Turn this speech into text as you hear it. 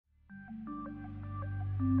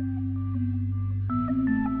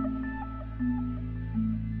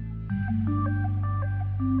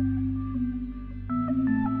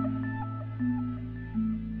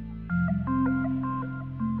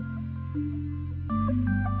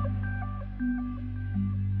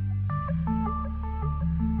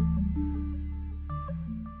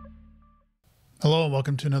Hello and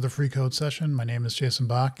welcome to another free code session. My name is Jason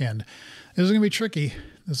Bach and this is going to be tricky.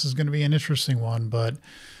 This is going to be an interesting one, but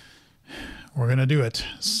we're going to do it.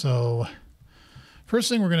 So first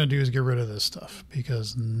thing we're going to do is get rid of this stuff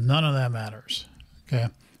because none of that matters. Okay.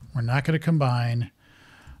 We're not going to combine.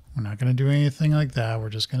 We're not going to do anything like that. We're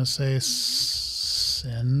just going to say syntax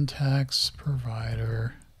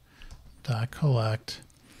provider dot collect.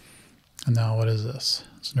 And now what is this?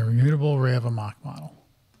 It's an immutable array of a mock model,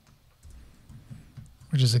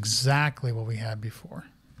 which is exactly what we had before.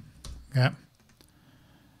 Okay.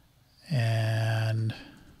 And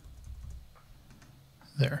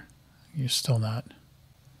there, you're still not.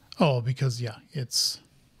 Oh, because yeah, it's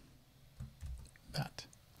that.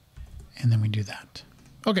 And then we do that.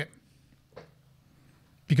 Okay.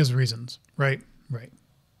 Because of reasons, right? Right.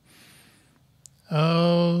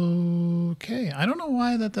 Okay. I don't know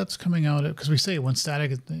why that's coming out because we say when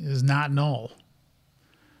static is not null.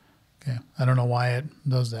 Okay, I don't know why it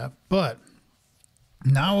does that, but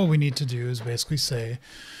now what we need to do is basically say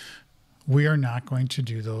we are not going to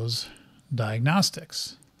do those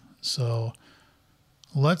diagnostics. So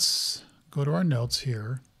let's go to our notes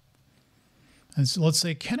here. And so let's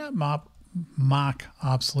say cannot mock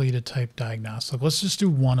obsolete type diagnostic. Let's just do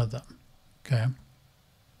one of them. Okay.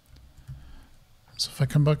 So if I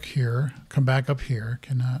come back up here,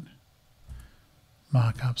 cannot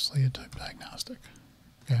mock obsolete type diagnostic.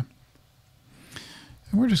 Okay.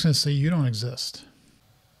 And we're just going to say you don't exist.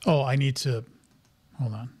 Oh, I need to,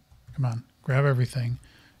 hold on, come on, grab everything,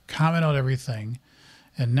 comment out everything,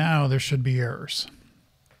 and now there should be errors.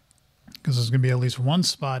 Because there's going to be at least one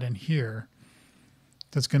spot in here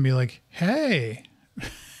that's going to be like, hey,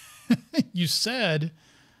 you said,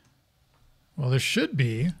 well, there should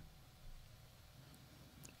be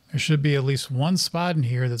at least one spot in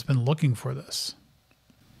here that's been looking for this.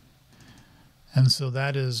 And so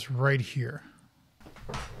that is right here.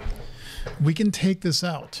 We can take this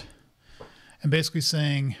out and basically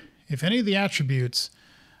saying if any of the attributes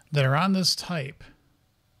that are on this type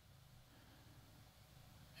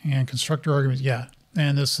and constructor arguments, yeah,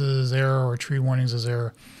 and this is error or tree warnings is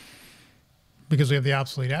error because we have the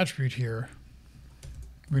obsolete attribute here,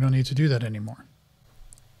 we don't need to do that anymore.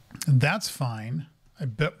 And that's fine. I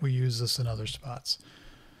bet we use this in other spots,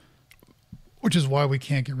 which is why we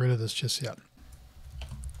can't get rid of this just yet.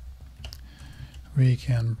 We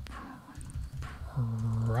can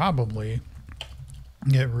probably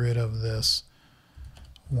get rid of this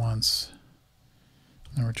once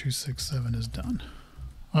number 267 is done.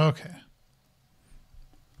 Okay.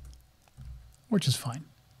 Which is fine.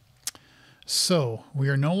 So we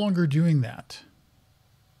are no longer doing that,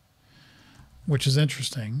 which is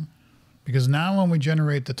interesting because now when we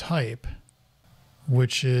generate the type,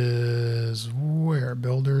 which is where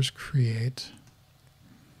builders create,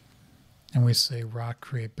 and we say rock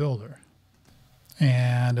create builder.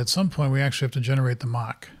 And at some point we actually have to generate the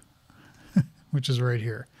mock, which is right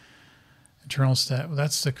here. Internal stat,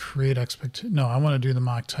 that's the create expectation. No, I want to do the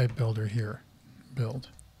mock type builder here. Build.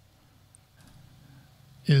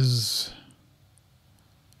 Is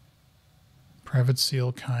private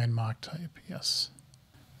seal kind mock type, yes.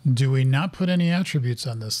 Do we not put any attributes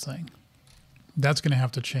on this thing? That's going to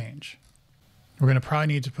have to change. We're going to probably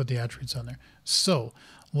need to put the attributes on there. So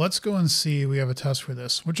let's go and see. We have a test for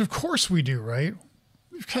this, which of course we do, right?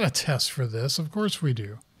 We've got a test for this. Of course we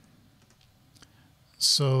do.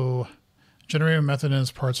 So generate a method and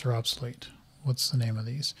its parts are obsolete. What's the name of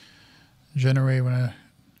these? Generate when a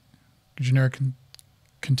generic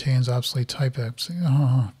contains obsolete type.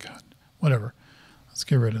 Oh, God, whatever. Let's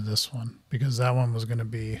get rid of this one because that one was going to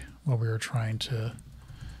be what we were trying to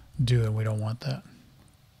do and we don't want that.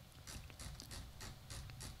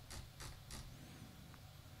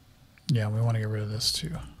 Yeah, we want to get rid of this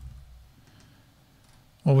too.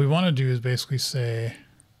 What we want to do is basically say,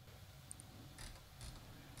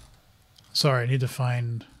 sorry, I need to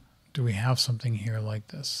find, do we have something here like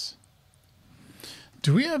this?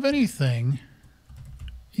 Do we have anything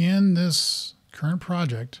in this current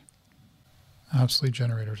project? Obsolete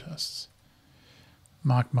generator tests,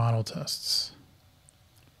 mock model tests.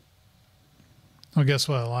 Well, guess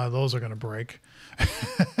what? A lot of those are going to break.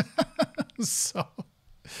 So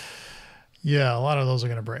yeah, a lot of those are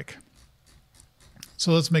going to break.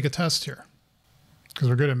 So let's make a test here because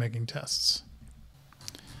we're good at making tests.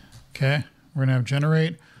 Okay, we're going to have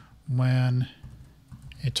generate when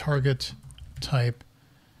a target type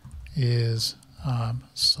is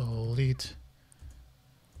obsolete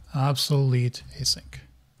async.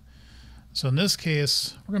 So in this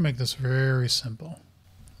case, we're going to make this very simple,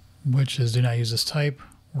 which is do not use this type.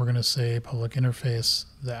 We're going to say public interface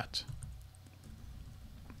that.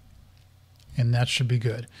 And that should be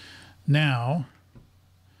good. Now,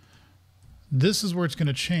 this is where it's going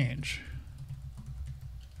to change,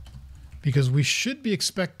 because we should be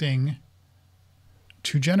expecting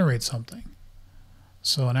to generate something.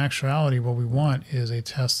 So in actuality, what we want is a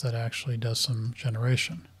test that actually does some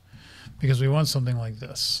generation, because we want something like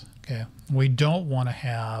this. Okay. We don't want to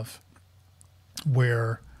have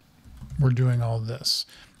where we're doing all this.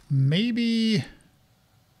 Maybe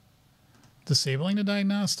disabling the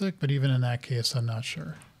diagnostic, but even in that case, I'm not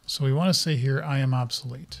sure. So we want to say here, I am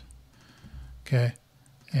obsolete. Okay.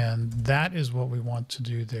 And that is what we want to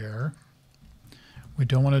do there. We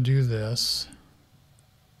don't want to do this.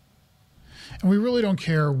 And we really don't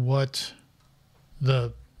care what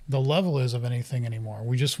the level is of anything anymore.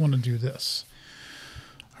 We just want to do this.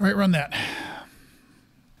 All right, run that.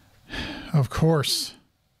 Of course.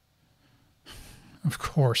 Of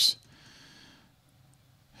course.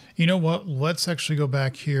 You know what? Let's actually go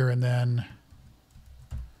back here and then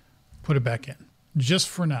put it back in. Just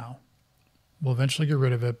for now. We'll eventually get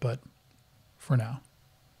rid of it, but for now.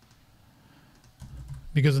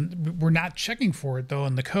 Because we're not checking for it, though,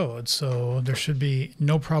 in the code, so there should be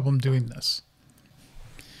no problem doing this.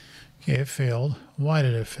 Okay, it failed. Why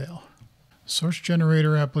did it fail? Source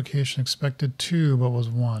generator application expected 2, but was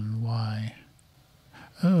 1. Why?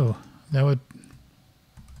 Oh, that would...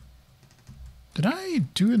 Did I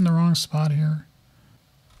do it in the wrong spot here?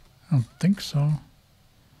 I don't think so.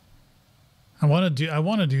 I want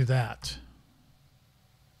to do that.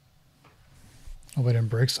 Oh, I didn't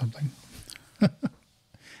break something.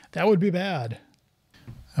 That would be bad.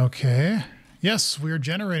 Okay. Yes, we're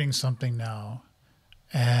generating something now.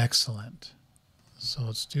 Excellent. So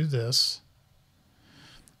let's do this.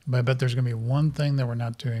 But I bet there's going to be one thing that we're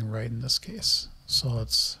not doing right in this case. So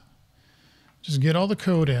let's just get all the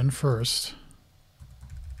code in first.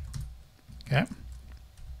 Okay.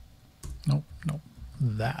 Nope, nope.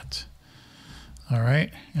 That. All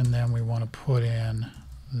right. And then we want to put in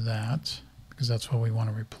that, because that's what we want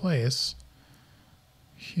to replace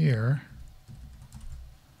here.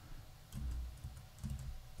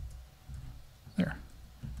 There.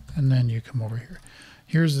 And then you come over here.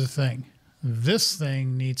 Here's the thing. This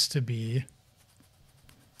thing needs to be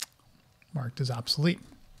marked as obsolete.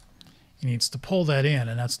 It needs to pull that in,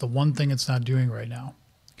 and that's the one thing it's not doing right now.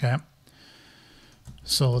 Okay.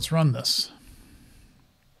 So let's run this.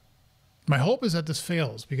 My hope is that this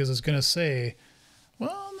fails, because it's going to say,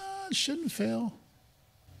 well, no, it shouldn't fail.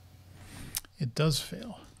 It does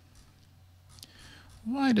fail.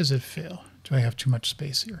 Why does it fail? Do I have too much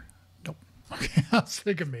space here? Nope. Okay, I was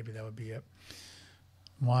thinking maybe that would be it.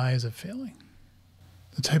 Why is it failing?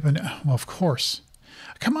 The type of, well, of course.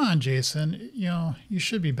 Come on, Jason. You know, you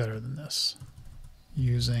should be better than this.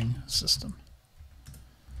 Using system.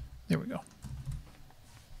 There we go.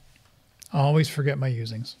 I always forget my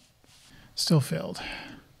usings. Still failed.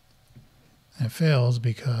 And it fails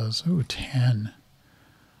because, ooh, 10.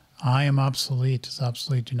 I am obsolete. It's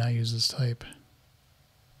obsolete. Do not use this type.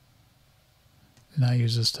 Do not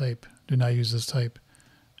use this type. Do not use this type.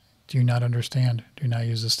 Do you not understand? Do not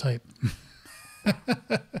use this type.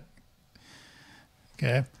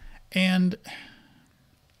 Okay. And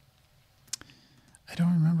I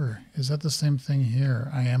don't remember. Is that the same thing here?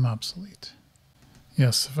 I am obsolete.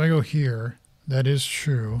 Yes, if I go here, that is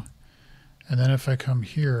true. And then if I come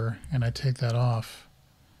here and I take that off,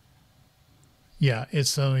 yeah, it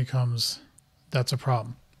suddenly comes, that's a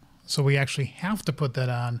problem. So we actually have to put that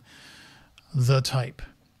on the type.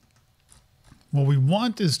 What we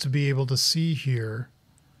want is to be able to see here,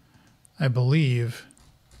 I believe,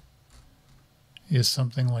 is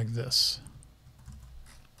something like this.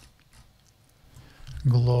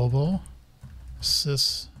 Global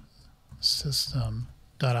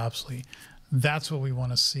system.obsolete. That's what we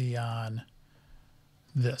want to see on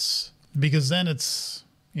this. Because then it's,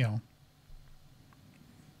 you know,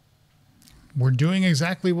 we're doing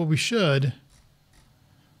exactly what we should.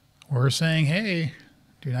 We're saying, hey,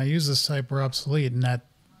 do not use this type, we're obsolete, and that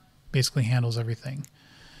basically handles everything.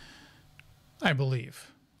 I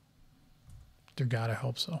believe. Dear God, I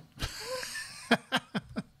hope so.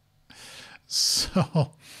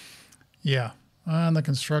 So, yeah, on the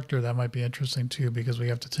constructor, that might be interesting too, because we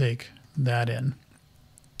have to take that in.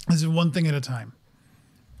 This is one thing at a time.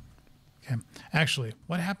 Okay. Actually,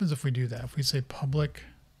 what happens if we do that? If we say public,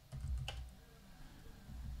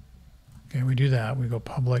 okay, we do that. We go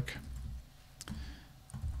public.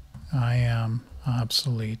 I am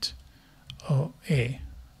obsolete. Oh, A.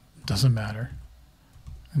 Doesn't matter.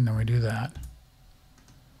 And then we do that.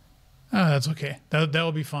 That's okay. That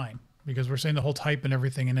will be fine, because we're saying the whole type and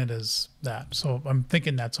everything in it is that. So I'm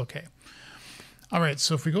thinking that's okay. All right,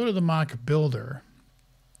 so if we go to the mock builder,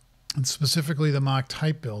 and specifically the mock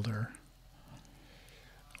type builder,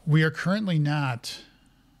 we are currently not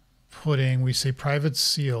putting, we say private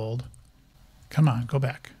sealed. Come on, go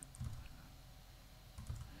back.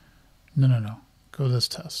 No. Go to this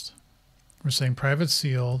test. We're saying private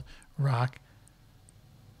sealed, rock,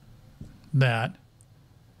 that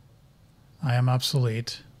I am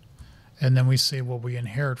obsolete. And then we say what we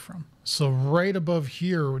inherit from. So right above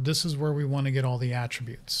here, this is where we want to get all the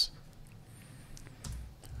attributes.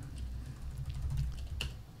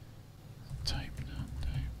 Type,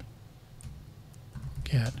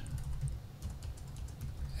 get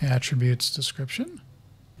attributes description.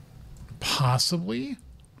 Possibly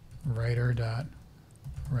writer dot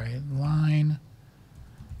write line.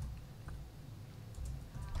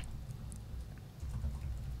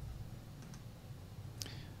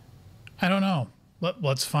 I don't know.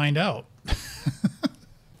 Let's find out.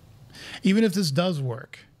 Even if this does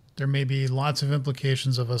work, there may be lots of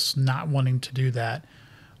implications of us not wanting to do that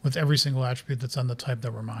with every single attribute that's on the type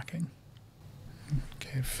that we're mocking.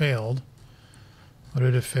 Okay, failed. What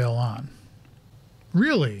did it fail on?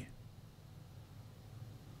 Really?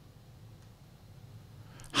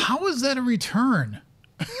 How is that a return?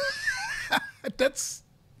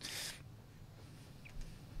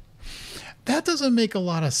 That doesn't make a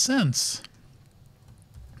lot of sense.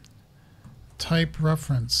 Type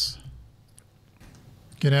reference.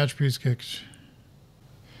 Get attributes kicked.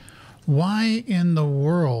 Why in the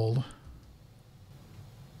world?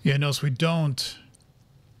 Yeah, notice we don't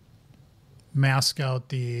mask out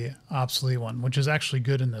the obsolete one, which is actually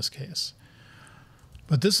good in this case.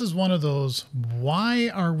 But this is one of those, why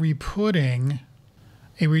are we putting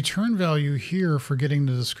a return value here for getting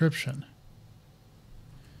the description?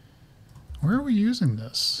 Where are we using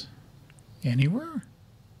this? Anywhere?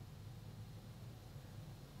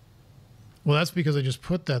 Well, that's because I just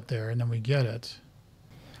put that there and then we get it.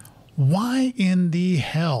 Why in the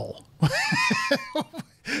hell?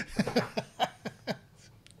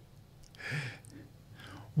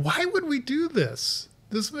 Why would we do this?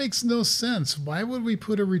 This makes no sense. Why would we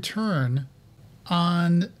put a return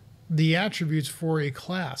on the attributes for a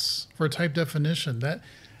class, for a type definition? That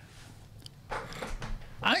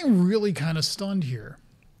I'm really kind of stunned here.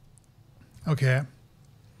 Okay.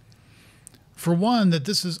 For one, that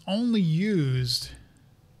this is only used,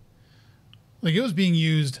 like it was being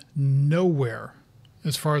used nowhere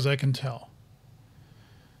as far as I can tell.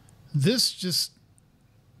 This just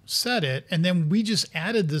said it, and then we just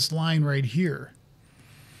added this line right here.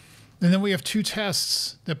 And then we have two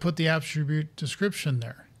tests that put the attribute description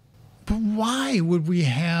there. But why would we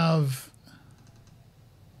have...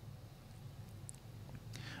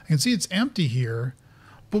 I can see it's empty here,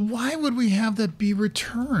 but why would we have that be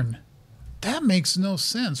return? That makes no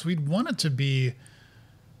sense. We'd want it to be,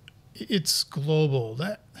 it's global.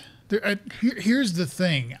 Here's the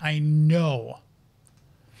thing. I know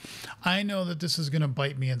that this is going to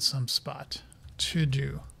bite me in some spot to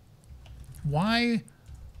do. Why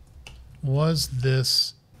was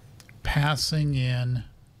this passing in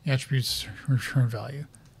attributes return value?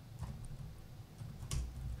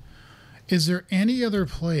 Is there any other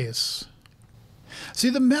place? See,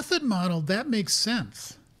 the method model, that makes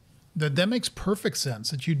sense. That makes perfect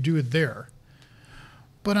sense that you do it there.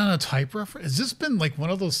 But on a type reference, has this been like one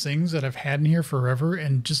of those things that I've had in here forever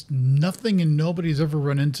and just nothing and nobody's ever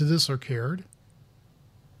run into this or cared?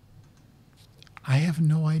 I have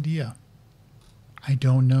no idea. I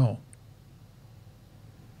don't know.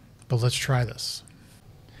 But let's try this.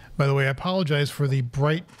 By the way, I apologize for the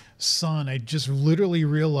bright sun. I just literally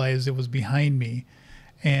realized it was behind me,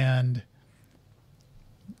 and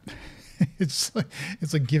it's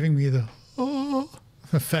like giving me the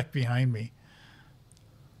effect behind me.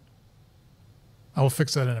 I will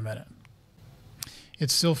fix that in a minute.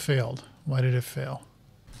 It still failed. Why did it fail?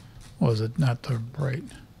 Was it not the right?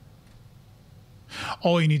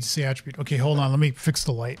 Oh, you need to see attribute. Okay, hold on. Let me fix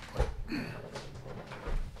the light.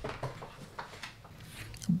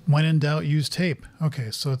 When in doubt, use tape. Okay,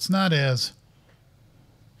 so it's not as...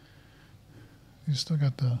 You still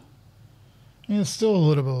got the... It's still a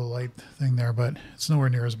little bit of a light thing there, but it's nowhere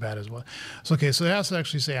near as bad as what. So, okay, so it has to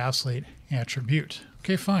actually say obsolete attribute.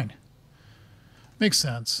 Okay, fine. Makes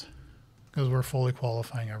sense because we're fully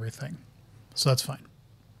qualifying everything. So that's fine.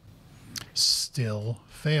 Still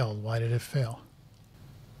failed. Why did it fail?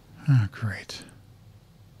 Oh, great.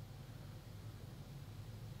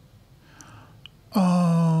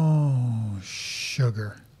 Oh,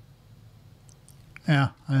 sugar. Yeah.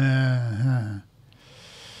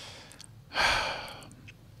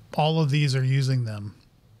 All of these are using them.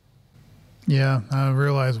 Yeah, I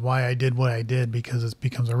realize why I did what I did, because it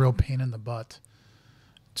becomes a real pain in the butt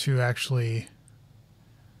to actually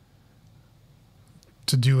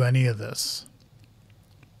to do any of this.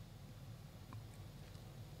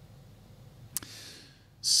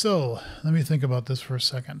 So let me think about this for a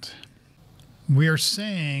second. We are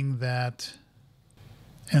saying that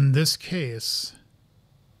in this case,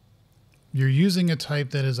 you're using a type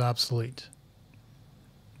that is obsolete.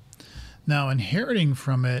 Now, inheriting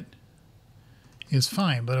from it is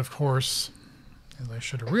fine, but of course, as I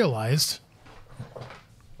should have realized,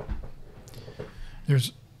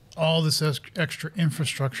 there's all this extra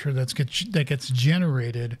infrastructure that gets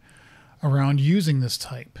generated around using this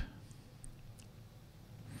type.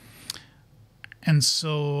 And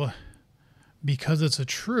so, because it's a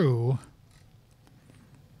true,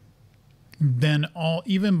 then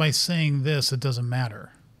even by saying this, it doesn't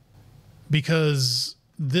matter. Because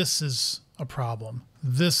this is a problem.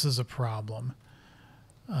 This is a problem.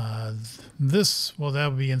 Well, that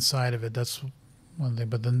would be inside of it. That's one thing.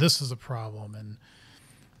 But then this is a problem. And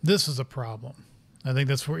this is a problem. I think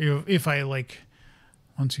that's where, if I like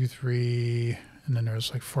 1, 2, 3, and then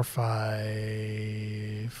there's like 4,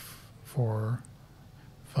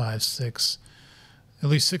 5, 6, at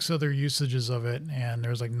least 6 other usages of it, and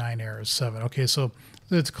there's like 9 errors, 7. Okay, so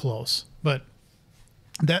it's close, but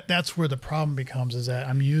that's where the problem becomes, is that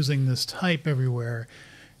I'm using this type everywhere,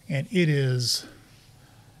 and it is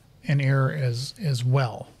an error as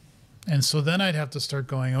well. And so then I'd have to start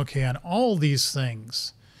going, okay, on all these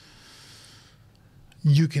things,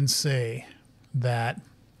 you can say that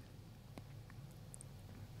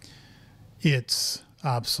it's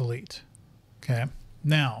obsolete. Okay.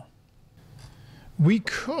 Now, we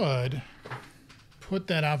could put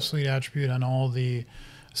that obsolete attribute on all the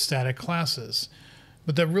static classes,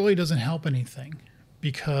 but that really doesn't help anything,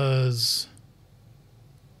 because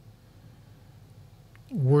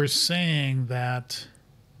we're saying that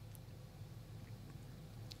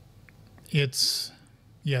it's,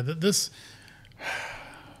 yeah, this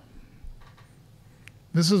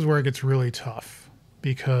is where it gets really tough,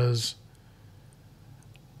 because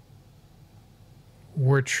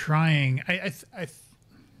we're trying,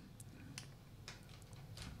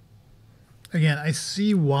 again, I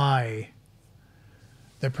see why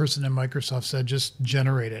that person in Microsoft said just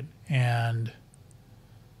generate it and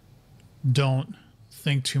don't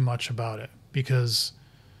think too much about it, because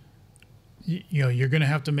you know, you're going to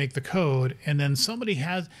have to make the code, and then somebody's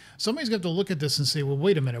got to look at this and say, well,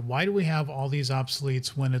 wait a minute, why do we have all these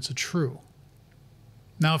obsoletes when it's a true?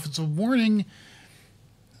 Now, if it's a warning,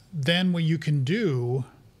 then what you can do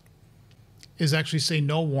is actually say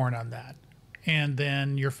no warn on that, and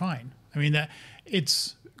then you're fine. I mean, that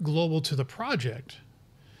it's global to the project,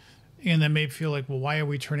 and that may feel like, well, why are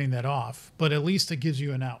we turning that off? But at least it gives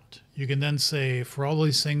you an out. You can then say, for all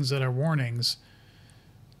these things that are warnings,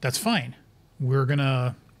 that's fine. We're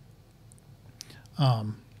gonna,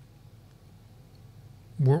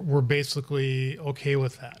 we're basically okay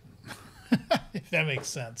with that, if that makes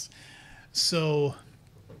sense. So,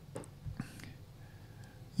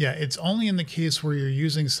 yeah, it's only in the case where you're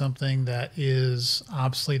using something that is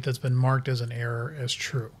obsolete, that's been marked as an error, as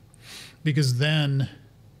true, because then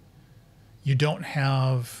you don't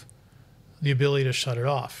have the ability to shut it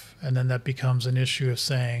off. And then that becomes an issue of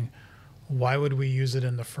saying, why would we use it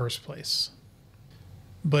in the first place?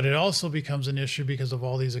 But it also becomes an issue because of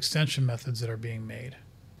all these extension methods that are being made.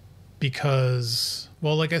 Because,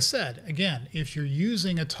 well, like I said, again, if you're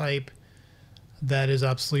using a type that is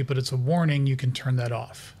obsolete, but it's a warning, you can turn that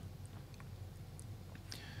off.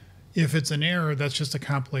 If it's an error, that's just a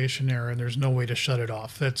compilation error, and there's no way to shut it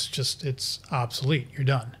off. That's just, it's obsolete. You're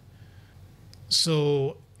done.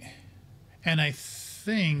 So, and I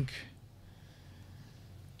think,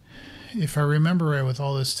 if I remember right, with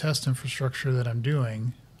all this test infrastructure that I'm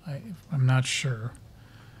doing, I'm not sure.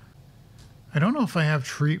 I don't know if I have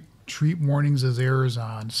treat warnings as errors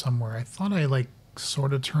on somewhere. I thought I like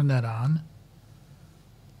sort of turned that on,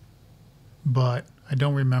 but I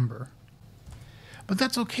don't remember. But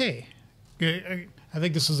that's okay. I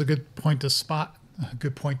think this is a good point to stop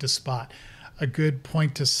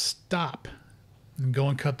and go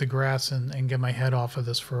and cut the grass and get my head off of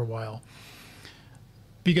this for a while.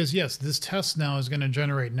 Because yes, this test now is going to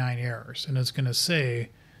generate 9 errors, and it's going to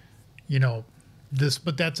say, you know, this,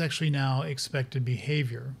 but that's actually now expected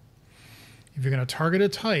behavior. If you're going to target a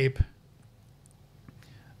type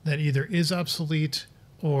that either is obsolete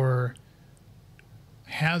or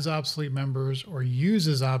has obsolete members or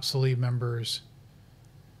uses obsolete members,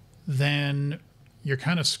 then you're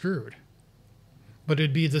kind of screwed. But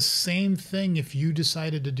it'd be the same thing if you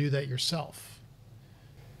decided to do that yourself.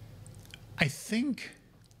 I think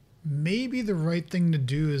maybe the right thing to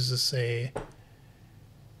do is to say,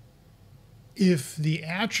 if the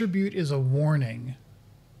attribute is a warning,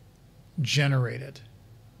 generate it.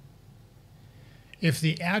 If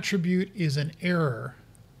the attribute is an error,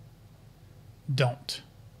 don't.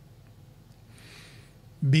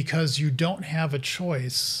 Because you don't have a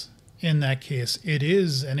choice in that case. It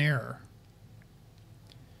is an error.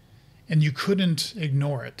 And you couldn't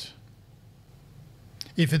ignore it.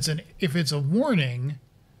 If it's a warning,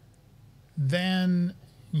 then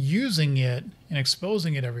using it and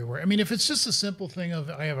exposing it everywhere. I mean, if it's just a simple thing of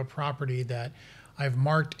I have a property that I've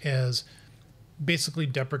marked as basically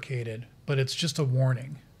deprecated, but it's just a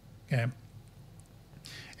warning, okay?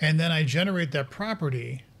 And then I generate that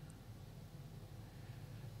property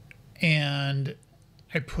and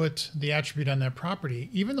I put the attribute on that property,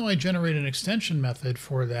 even though I generate an extension method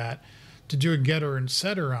for that to do a getter and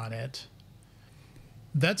setter on it,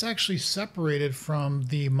 that's actually separated from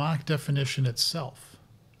the mock definition itself.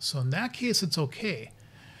 So in that case, it's okay.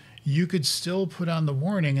 You could still put on the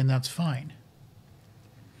warning and that's fine.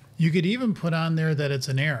 You could even put on there that it's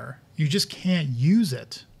an error. You just can't use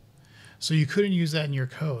it. So you couldn't use that in your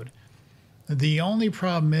code. The only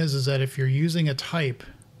problem is that if you're using a type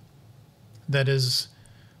that is,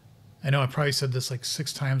 I know I probably said this like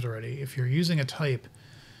 6 times already. If you're using a type,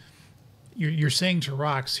 you're saying to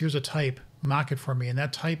rocks, here's a type, mock it for me, and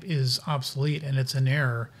that type is obsolete and it's an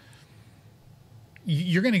error,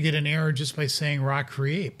 you're going to get an error just by saying rock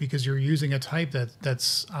create because you're using a type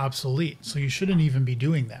that's obsolete. So you shouldn't even be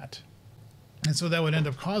doing that. And so that would end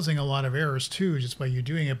up causing a lot of errors too, just by you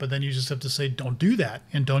doing it. But then you just have to say, don't do that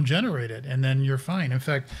and don't generate it. And then you're fine. In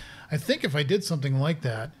fact, I think if I did something like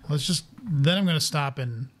that, then I'm going to stop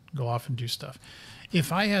and go off and do stuff.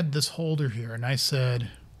 If I had this holder here and I said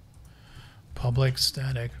public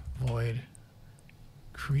static void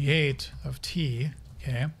create of t,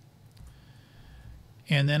 okay,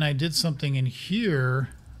 and then I did something in here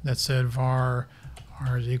that said var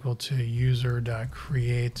r is equal to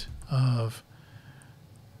user.create of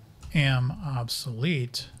am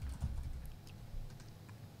obsolete.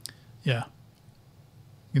 Yeah.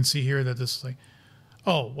 You can see here that this is like,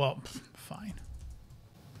 oh, well, fine.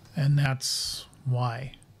 And that's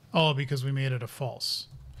why. Oh, because we made it a false,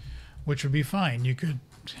 which would be fine. You could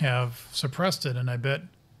have suppressed it, and I bet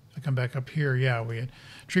if I come back up here, yeah, we had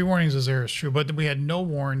tree warnings as error is true, but we had no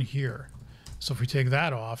warn here. So if we take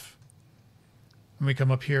that off and we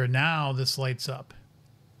come up here, now this lights up.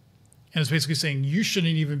 And it's basically saying you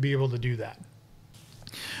shouldn't even be able to do that.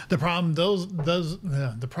 The problem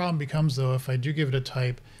the problem becomes though, if I do give it a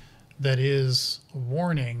type that is a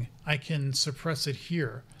warning, I can suppress it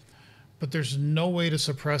here. But there's no way to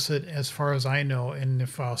suppress it as far as I know in the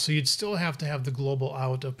file. So you'd still have to have the global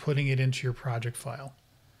out of putting it into your project file.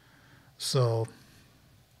 So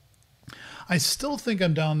I still think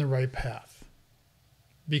I'm down the right path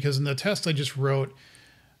because in the test I just wrote,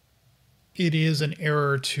 it is an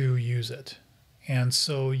error to use it. And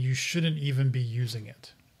so you shouldn't even be using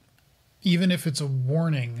it. Even if it's a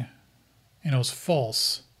warning and it was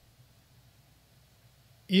false,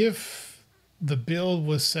 if the build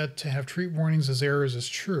was set to have treat warnings as errors as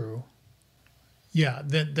true, yeah,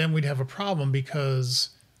 then we'd have a problem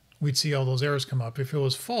because we'd see all those errors come up. If it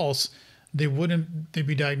was false, they'd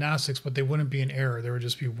be diagnostics, but they wouldn't be an error. There would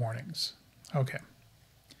just be warnings. Okay.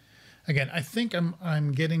 Again, I think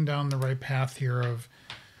I'm getting down the right path here of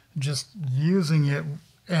just using it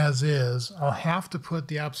as is. I'll have to put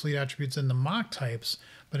the obsolete attributes in the mock types,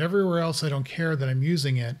 but everywhere else I don't care that I'm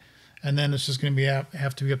using it. And then it's just going to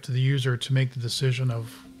have to be up to the user to make the decision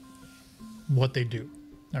of what they do.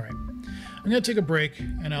 All right. I'm going to take a break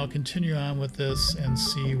and I'll continue on with this and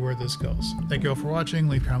see where this goes. Thank you all for watching.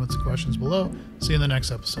 Leave comments and questions below. See you in the next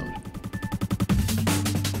episode.